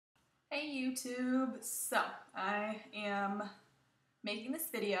Hey YouTube! So, I am making this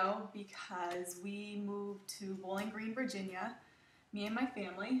video because we moved to Bowling Green, Virginia. Me and my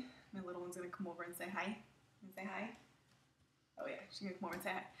family. My little one's gonna come over and say hi. Say hi? Oh yeah, she's gonna come over and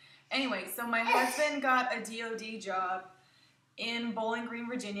say hi. Anyway, so my husband got a DOD job in Bowling Green,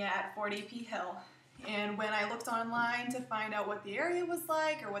 Virginia at Fort AP Hill. And when I looked online to find out what the area was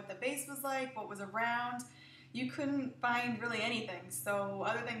like or what the base was like, what was around, you couldn't find really anything. So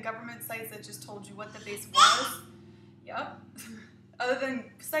other than government sites that just told you what the base was, other than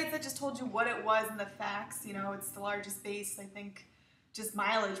sites that just told you what it was and the facts, you know, it's the largest base, I think, just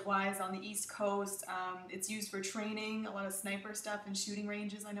mileage-wise on the East Coast. It's used for training, a lot of sniper stuff and shooting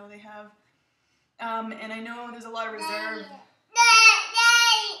ranges I know they have. And I know there's a lot of reserve...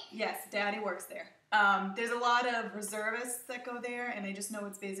 Yes, Daddy works there. There's a lot of reservists that go there, and I just know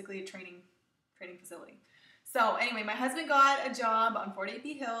it's basically a training facility. So anyway, my husband got a job on Fort AP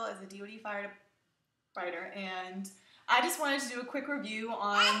Hill as a DOD firefighter, and I just wanted to do a quick review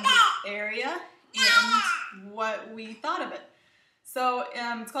on the area and what we thought of it. So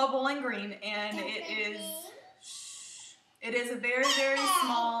it's called Bowling Green, and it is a very, very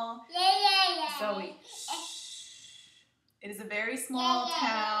small, Zoe, it is a very small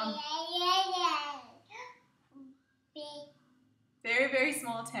town, very, very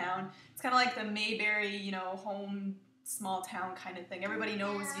small town. It's kind of like the Mayberry, you know, home, small town kind of thing. Everybody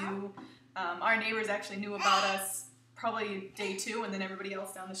knows you. Our neighbors actually knew about us probably day 2, and then everybody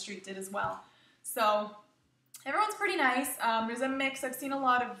else down the street did as well. So everyone's pretty nice. There's a mix. I've seen a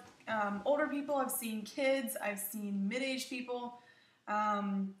lot of older people. I've seen kids. I've seen mid-aged people.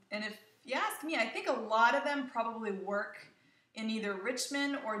 And if you ask me, I think a lot of them probably work in either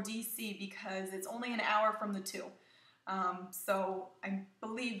Richmond or DC because it's only an hour from the two. So I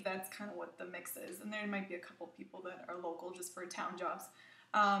believe that's kind of what the mix is, and there might be a couple people that are local just for town jobs.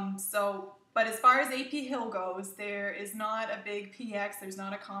 But as far as AP Hill goes, there is not a big PX, there's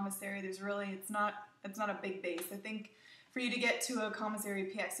not a commissary, it's not a big base. I think for you to get to a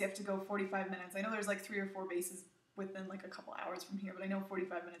commissary PX, you have to go 45 minutes. I know there's like 3 or 4 bases within like a couple hours from here, but I know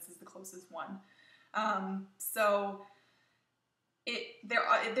 45 minutes is the closest one.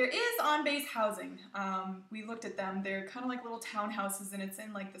 There is on-base housing. We looked at them. They're kind of like little townhouses, and it's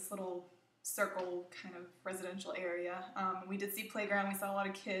in like this little circle kind of residential area. We did see playground. We saw a lot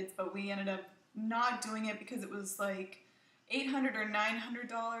of kids, but we ended up not doing it because it was like $800 or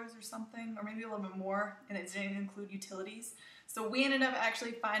 $900 or something, or maybe a little bit more, and it didn't include utilities. So we ended up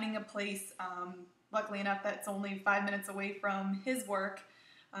actually finding a place, luckily enough, that's only 5 minutes away from his work,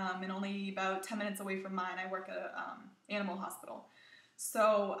 and only about 10 minutes away from mine. I work at an animal hospital.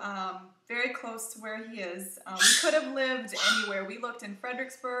 So very close to where he is. We could have lived anywhere. We looked in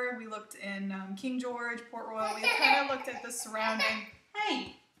Fredericksburg, we looked in King George, Port Royal. We kind of looked at the surrounding.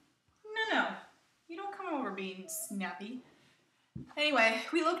 Hey, no, you don't come over being snappy. Anyway,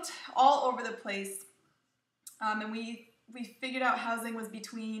 we looked all over the place, and we figured out housing was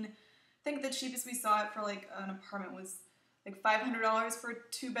between, I think the cheapest we saw it for like an apartment was like $500 for a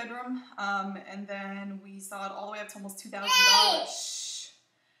 2-bedroom, and then we saw it all the way up to almost $2,000.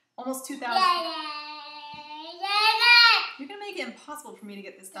 Almost $2,000. You're gonna make it impossible for me to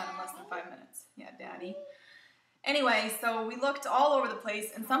get this done in less than 5 minutes. Yeah, Daddy. Anyway, so we looked all over the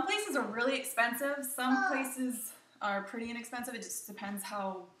place, and some places are really expensive. Some places are pretty inexpensive. It just depends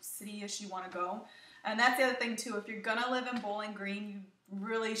how city-ish you want to go. And that's the other thing too. If you're gonna live in Bowling Green, you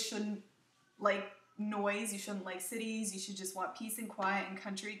really shouldn't like noise. You shouldn't like cities. You should just want peace and quiet and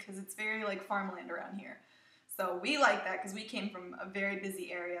country, because it's very like farmland around here. So we like that because we came from a very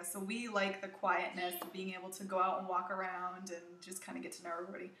busy area. So we like the quietness of being able to go out and walk around and just kind of get to know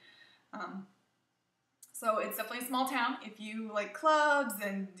everybody. So it's definitely a small town. If you like clubs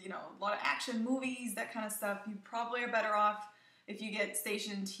and, you know, a lot of action movies, that kind of stuff, you probably are better off if you get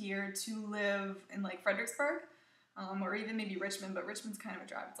stationed here to live in like Fredericksburg, or even maybe Richmond, but Richmond's kind of a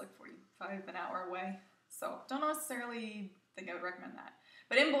drive. It's like 45 an hour away. So don't necessarily think I would recommend that.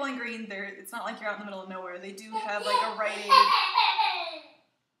 But in Bowling Green, it's not like you're out in the middle of nowhere. They do have like a Rite Aid.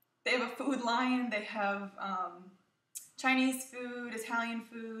 They have a Food Lion. They have Chinese food, Italian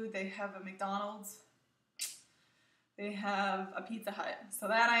food. They have a McDonald's. They have a Pizza Hut. So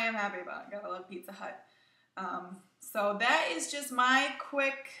that I am happy about. Gotta love Pizza Hut. So that is just my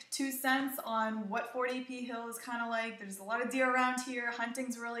quick 2 cents on what Fort AP Hill is kind of like. There's a lot of deer around here.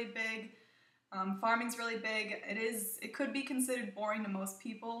 Hunting's really big. Farming's really big. It could be considered boring to most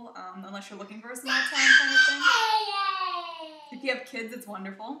people, unless you're looking for a small town kind of thing. If you have kids, it's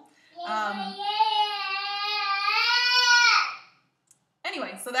wonderful.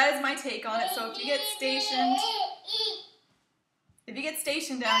 Anyway, so that is my take on it. So if you get stationed if you get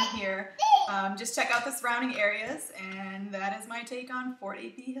stationed down here, just check out the surrounding areas, and that is my take on Fort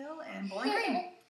AP Hill and Bowling Green.